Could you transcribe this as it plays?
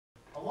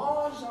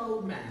wise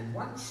old man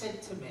once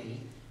said to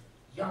me,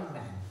 young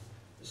man,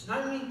 there's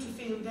no need to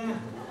feel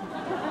down.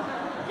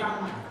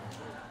 Young man,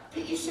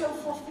 pick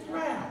yourself off the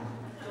ground.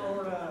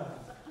 Or,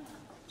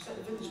 was that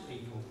the village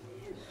people?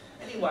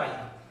 Anyway,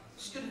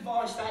 it's good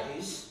advice that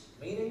is.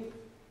 Meaning?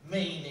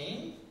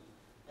 Meaning,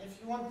 if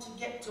you want to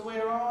get to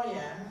where I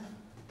am,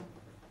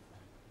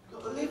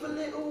 you've got to live a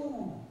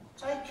little,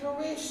 take a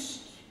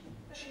risk,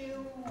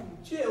 chill.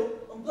 Chill?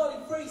 I'm bloody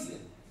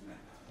freezing.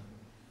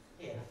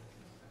 Here,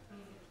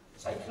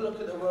 take a look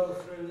at the world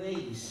through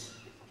these.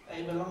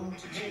 They belong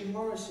to Jim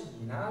Morrison,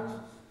 you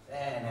know?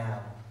 There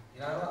now,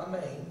 you know what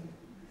I mean?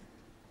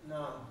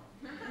 No.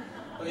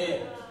 But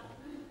here,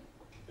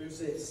 who's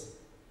this?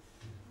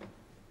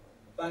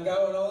 Van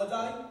Gogh on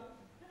holiday?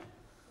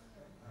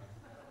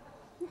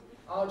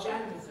 Our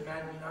Jan was the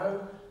man, you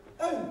know.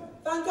 Oh,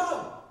 Van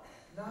Gogh!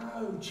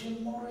 No,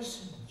 Jim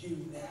Morrison.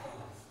 You never.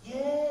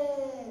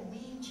 Yeah,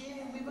 me and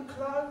Jim, we were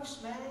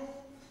close, man.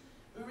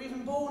 We were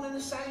even born on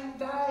the same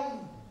day, a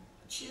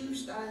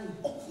Tuesday.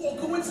 Oh, what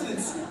a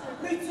coincidence!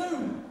 Me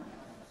too!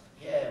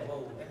 Yeah,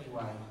 well,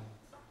 anyway,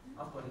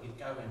 I've got to get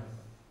going.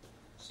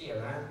 See you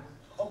around.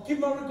 I'll give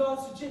my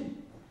regards to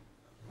Jim.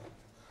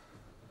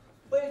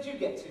 Where did you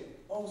get to?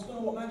 I was going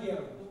to want Maggie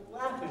home.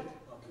 What happened?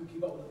 I couldn't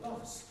keep up with the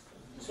bus.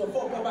 So I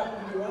thought I'd go back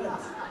and give you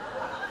hands.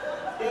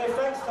 Yeah,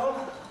 thanks, Tom.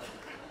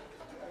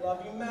 I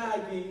love you,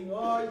 Maggie,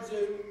 I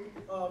do.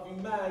 I love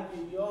you,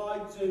 Maggie, I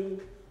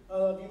do. I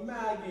love you,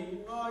 Maggie,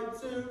 I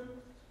do.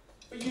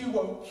 But you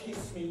won't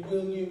kiss me,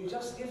 will you?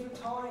 Just give her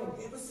time.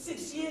 It was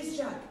 6 years,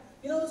 Jack.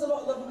 You know, there's a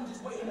lot of love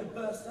just waiting to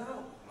burst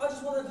out. I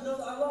just wanted to know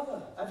that I love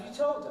her. Have you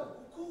told her?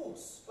 Of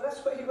course. Well,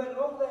 that's where you went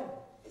wrong then.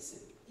 Is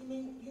it? You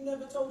mean you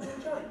never told your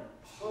Jane?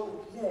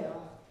 Well, yeah.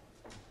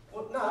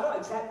 Well, no, not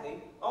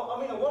exactly. I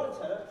mean, I wanted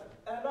her,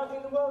 and I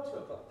mean the world to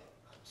her, but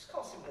I just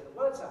can't seem to get the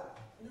words out.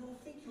 You know,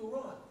 I think you're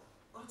right.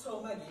 I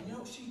told Maggie, you know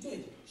what she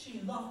did?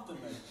 She laughed at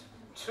me.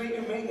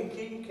 Treating me and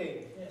keeping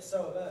king. Yeah,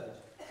 so I've heard.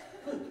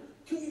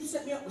 Look, can you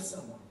set me up with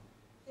someone?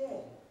 Yeah.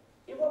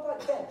 Yeah, what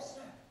about Debs?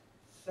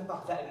 Yeah.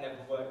 No, that'd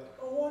never work.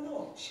 Oh, why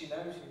not? She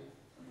knows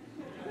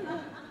you.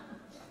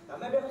 Now,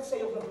 maybe I could set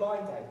you up on a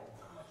blind date.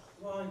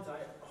 Blind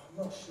date? Oh,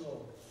 I'm not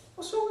sure.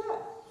 What's all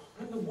that?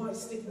 When the white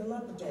stick in the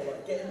Labrador,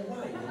 like, getting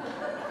away.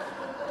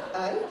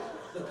 Eh?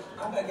 Look,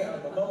 I better get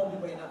home. My mum will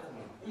be waiting up for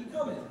me. Are you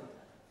coming?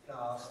 No,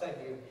 I'll stay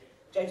here.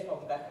 Jane's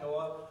popping back in a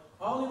while.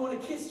 I only want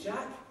a kiss,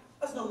 Jack.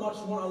 That's not much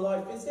you want out of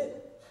life, is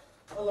it?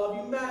 I love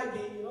you,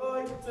 Maggie,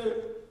 I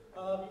do. I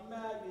love you,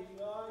 Maggie,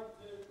 I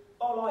do.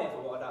 All I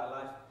ever wanted out of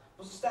life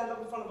was to stand up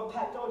in front of a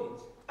packed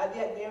audience at the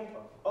Acme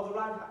Empire or the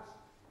Roundhouse.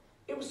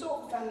 It was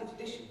sort of a family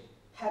tradition,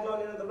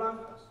 headlining at the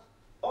Roundhouse.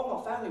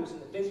 All my family was in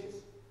the business.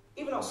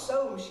 Even our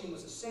sewing machine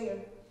was a singer.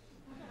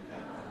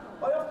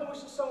 I often wish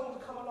that someone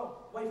would come along,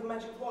 wave a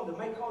magic wand and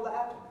make all that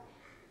happen.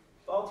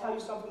 But I'll tell you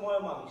something my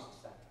own mum used to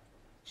say.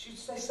 She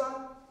used to say,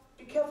 son,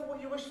 be careful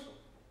what you wish for.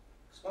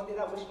 Because one day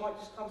that wish might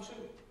just come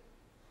true.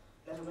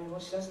 Never made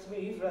much sense to me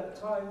either at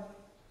the time.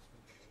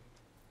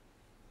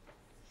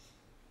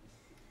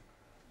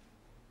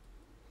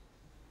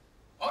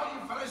 Are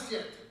you finished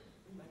yet?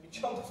 You made me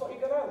jump before you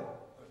got home.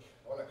 Look,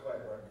 all that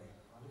quiet work.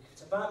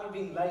 It's about me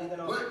being late, then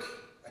I'll... Look,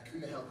 I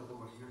couldn't help it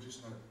over here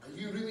just now. Are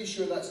you really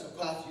sure that's the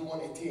path you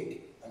want to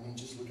take? I mean,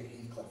 just look at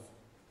Heathcliff.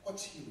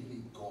 What's he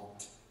really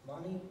got?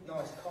 Money,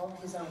 nice car,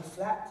 his own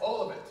flat.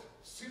 All of it.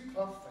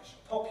 Superficial.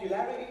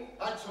 Popularity.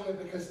 That's only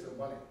because of the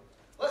money.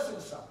 Listen,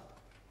 son.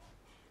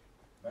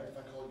 Mind if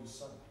I call you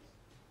son?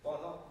 Why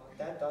not?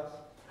 My dad does.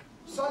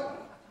 Son,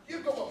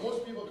 you've got what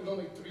most people can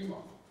only dream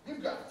of.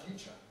 You've got a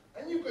future.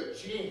 And you've got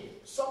Jane,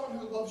 someone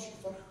who loves you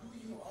for who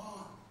you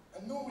are.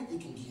 And know what you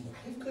can give him.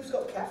 Heathcliff's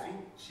got Kathy.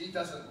 She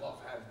doesn't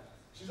love him.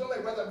 She's only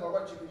with him for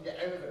what you can get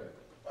out of him.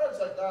 Words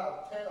like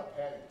that, 10 a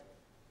penny.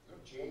 Your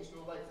Jane's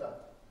not like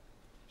that.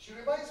 She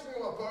reminds me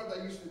of a bird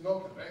I used to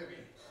knock about me.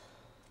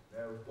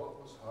 Now, what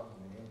was her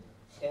name?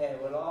 Yeah,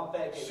 well, I'll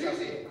bet you...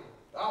 Susie!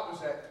 That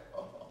was it.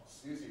 Oh,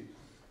 Susie.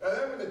 Now,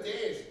 them were the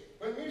days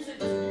when music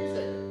was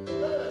music.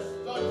 None of this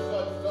thud,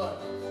 thud, thud.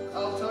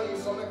 I'll tell you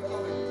something for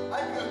nothing. I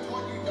could have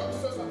taught you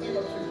youngsters a thing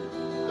or two.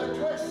 The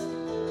twist,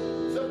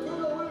 the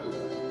boogaloo,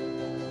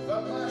 the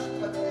mashed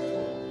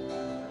potato.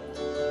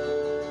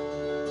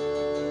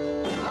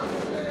 I'm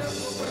there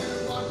for when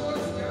one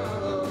was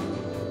young.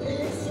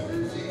 Hey,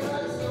 Susie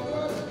had so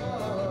much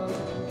fun.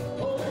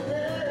 Holding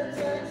hands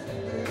and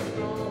sleeping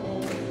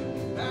strong.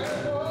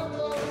 And all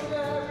those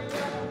every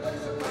night,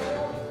 place of my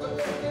own. But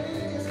the thing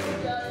is, we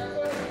got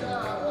ever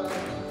die.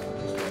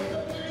 It's the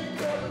thing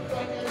of the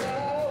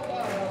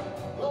crocodile.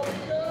 Well, we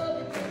go.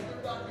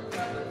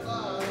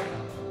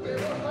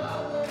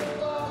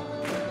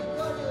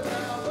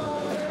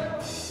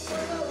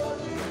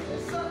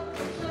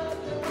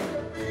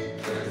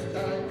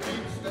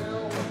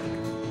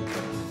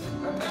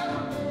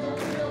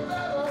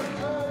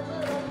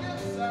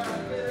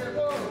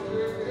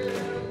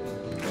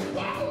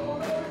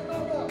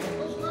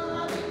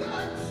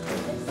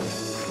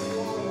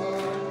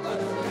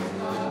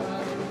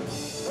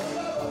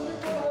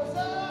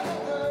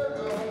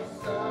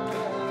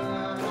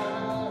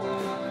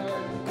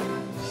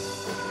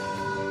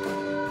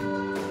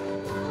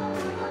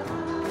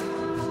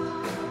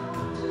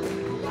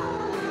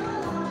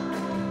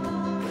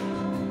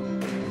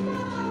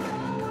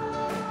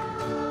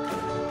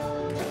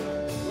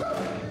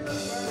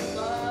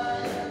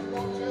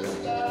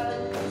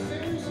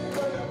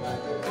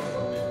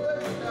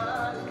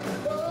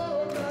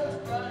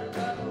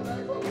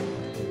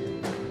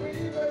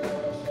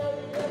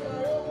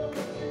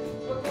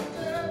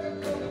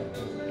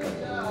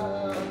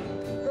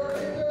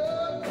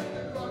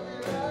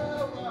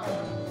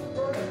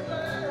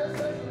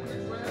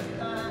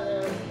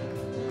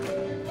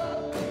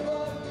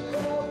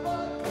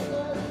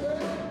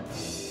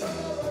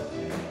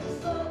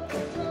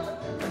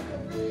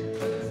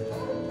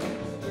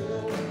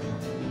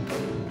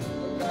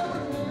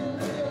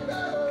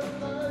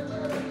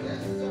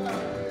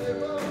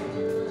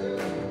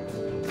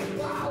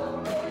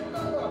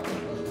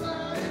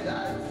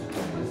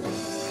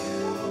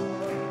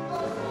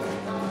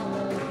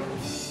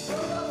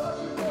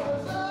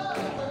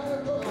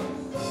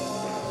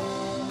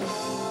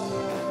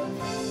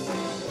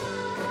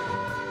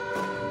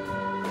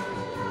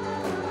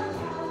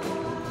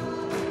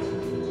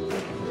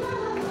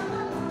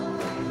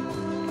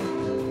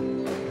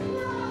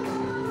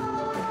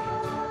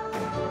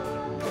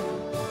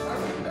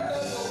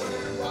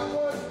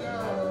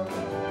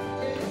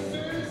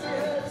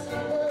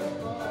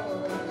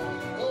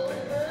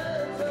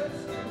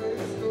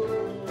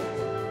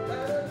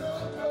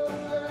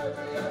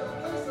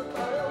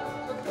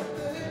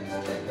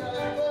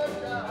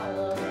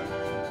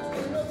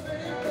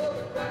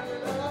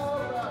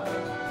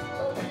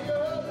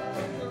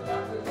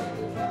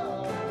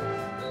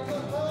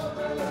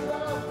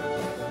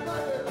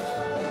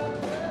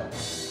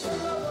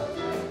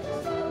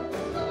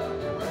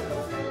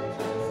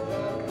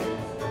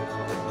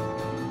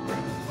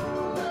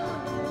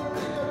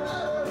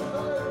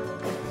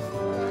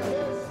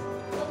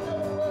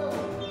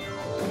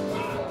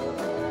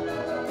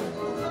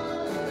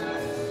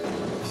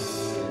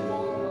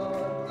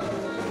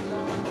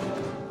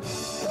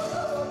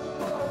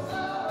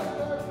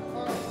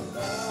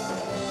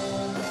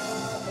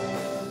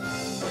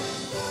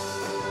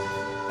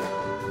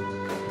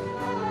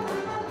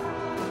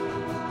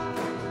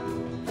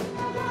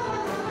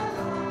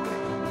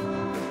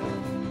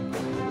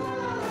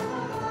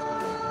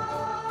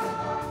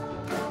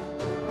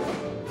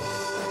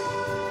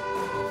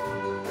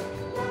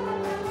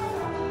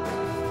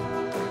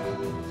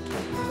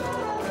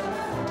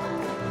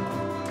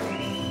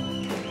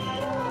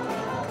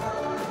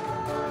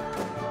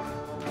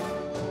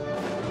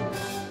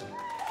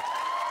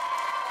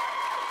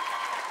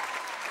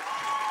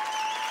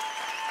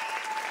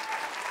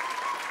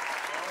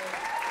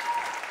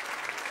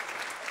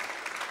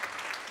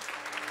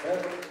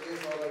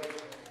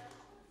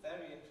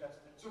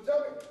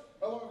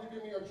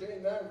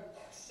 been now?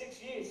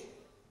 6 years.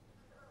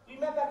 We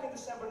met back in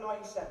December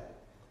 1970.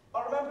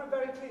 I remember it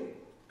very clearly,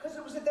 because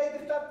it was the day the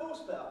Fab Ball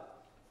split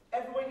up.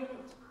 Everywhere you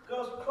looked,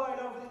 girls were crying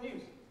over the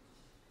news.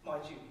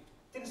 Mind you,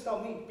 didn't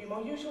stop me being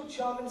my usual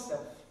charming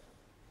self.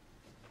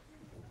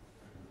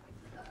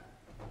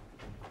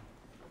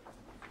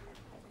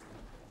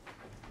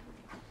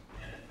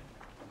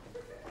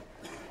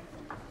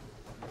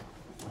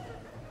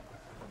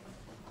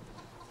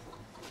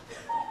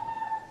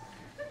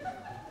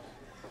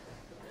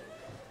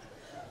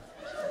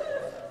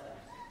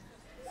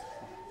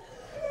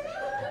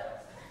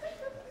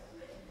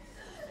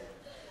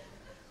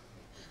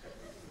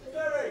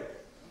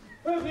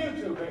 Who have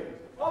you two been?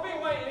 I've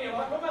been waiting here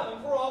like a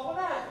melon for half an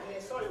hour.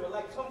 Yeah, sorry, we're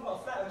late. Tom got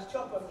a flat on his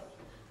chopper.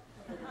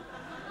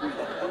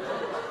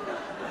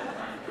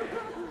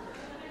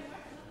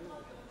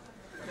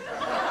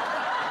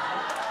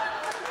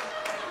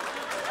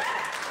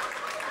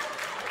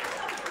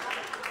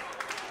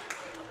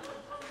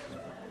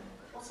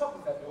 What's up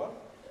with everyone?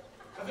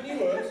 Haven't you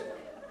heard?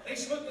 They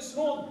spoke this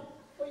morning.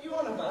 What are you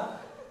on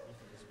about?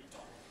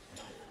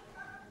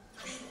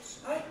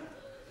 Beatles, eh?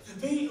 The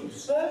Beatles,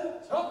 sir?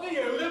 Up to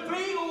you, the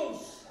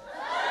Beatles!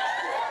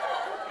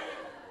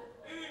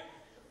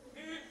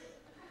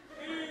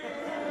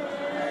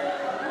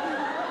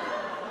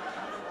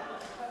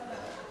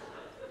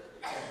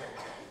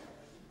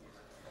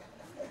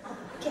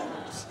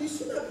 You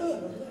see that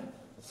bird over there?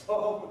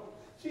 Tom,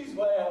 she's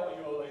way out of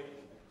your league.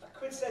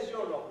 Quinn says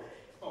you're wrong.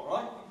 All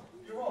right,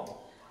 you're wrong.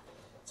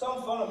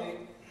 Tom, follow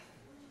me.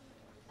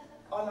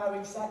 I know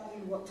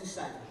exactly what to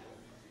say.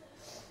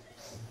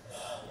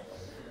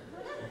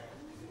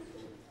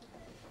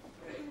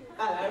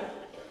 Hello.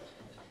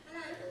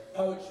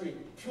 Poetry,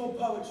 pure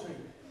poetry.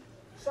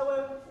 So,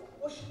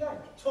 what's your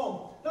name?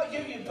 Tom. Not you,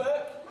 you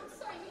Burke. I'm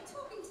sorry, you're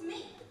talking to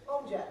me.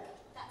 I'm Jack.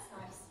 That's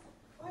nice.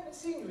 I haven't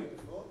seen you here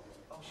before.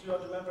 I'm sure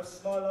I'd remember a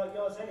smile like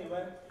yours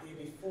anyway. Here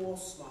before,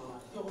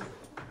 smart.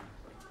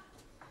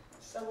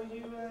 So, are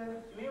you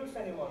here with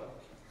anyone?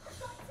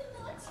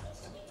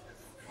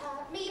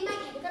 Me and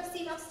Maggie, we're going to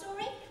see Love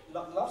Story.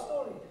 Love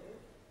story?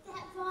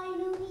 That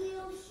vinyl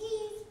heel,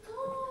 he's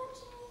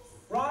gorgeous.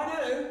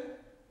 Rhino!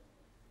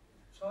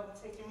 Trying to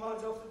take your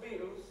mind off the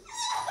Beatles?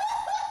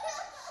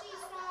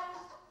 She's,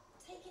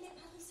 taking it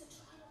badly, so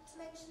try not to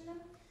mention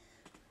them.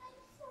 I'm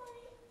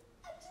sorry.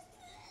 I'm just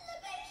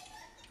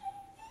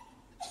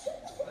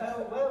a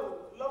little bit... Well,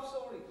 love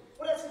story.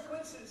 Well, that's a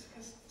coincidence,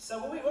 because so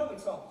were we, weren't we,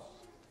 Tom?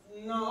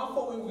 No, I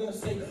thought we were going to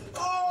say,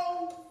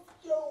 oh,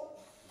 yo,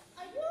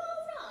 Are you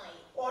all right?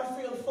 I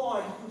feel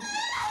fine.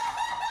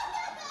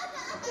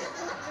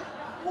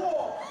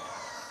 What?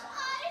 I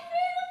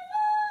feel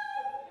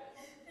fine.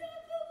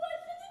 Number one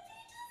for the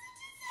Beatles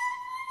in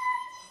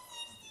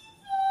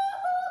December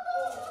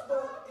 1964.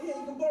 Well, here,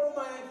 you can borrow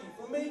my Aggie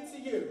from me to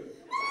you.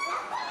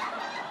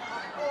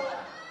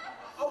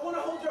 I want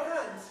to hold your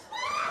hands.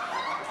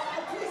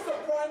 Please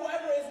stop crying,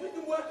 whatever it is, we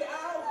can work it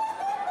out.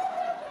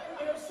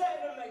 You're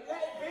upsetting them, mate.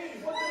 Let it be.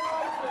 What did I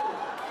do?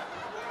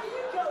 Where are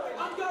you going?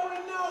 I'm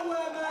going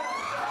nowhere, man.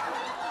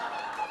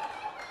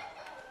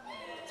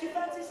 Do you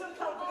fancy some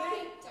company?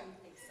 I don't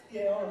think so.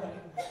 Yeah, all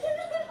right.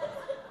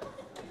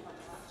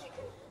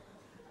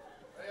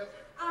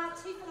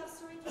 Two for Love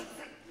Story, please.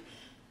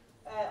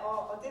 I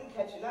didn't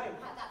catch your name.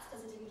 That's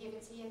because I didn't give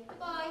it to you.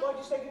 Goodbye. Why'd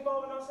you say goodbye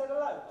when I said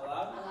hello?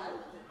 Hello? Hello.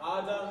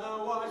 I don't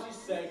know why she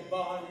said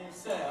goodbye and you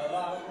say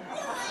hello.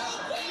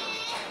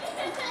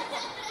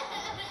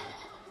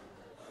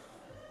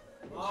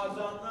 I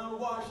don't know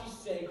why she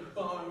said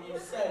goodbye and you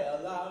say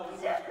hello.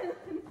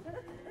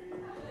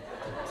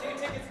 2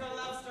 tickets for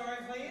Love Story,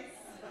 please.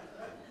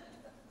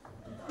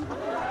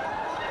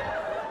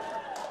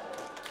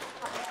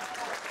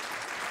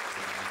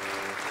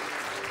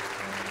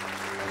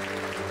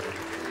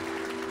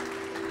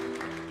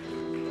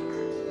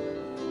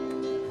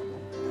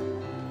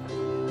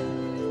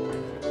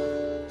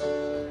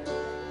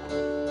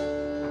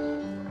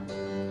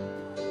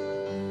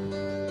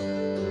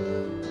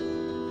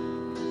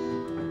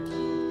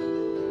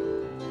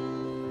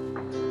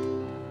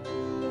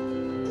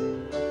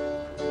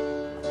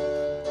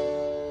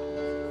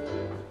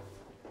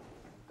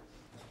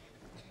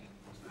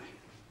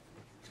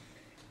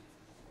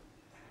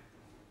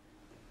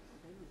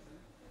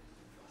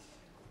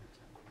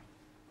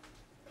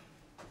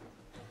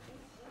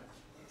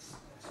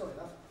 Sorry,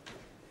 love.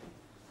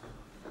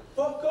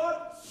 But God!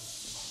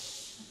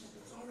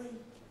 Sorry.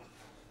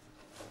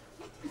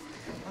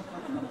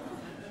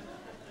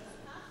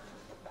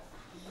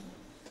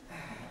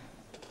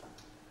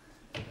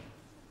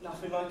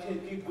 Nothing like a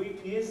good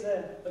weepy, is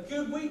there? A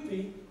good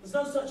weepy? There's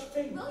no such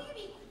thing. Will you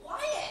be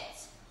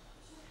quiet?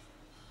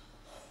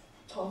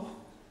 Tom?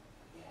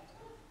 Yeah.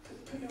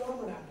 Put your arm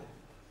around him.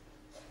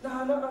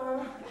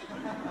 No.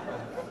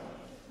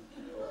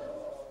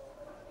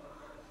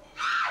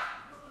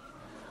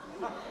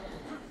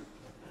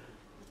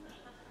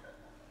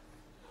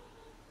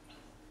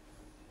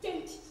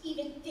 Don't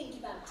even think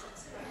about it.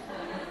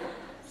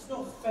 It's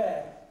not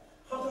fair.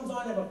 How comes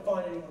I never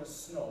find anyone to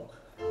snog?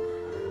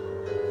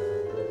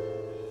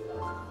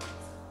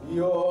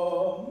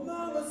 Your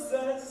mama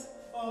says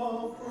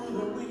all through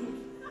the week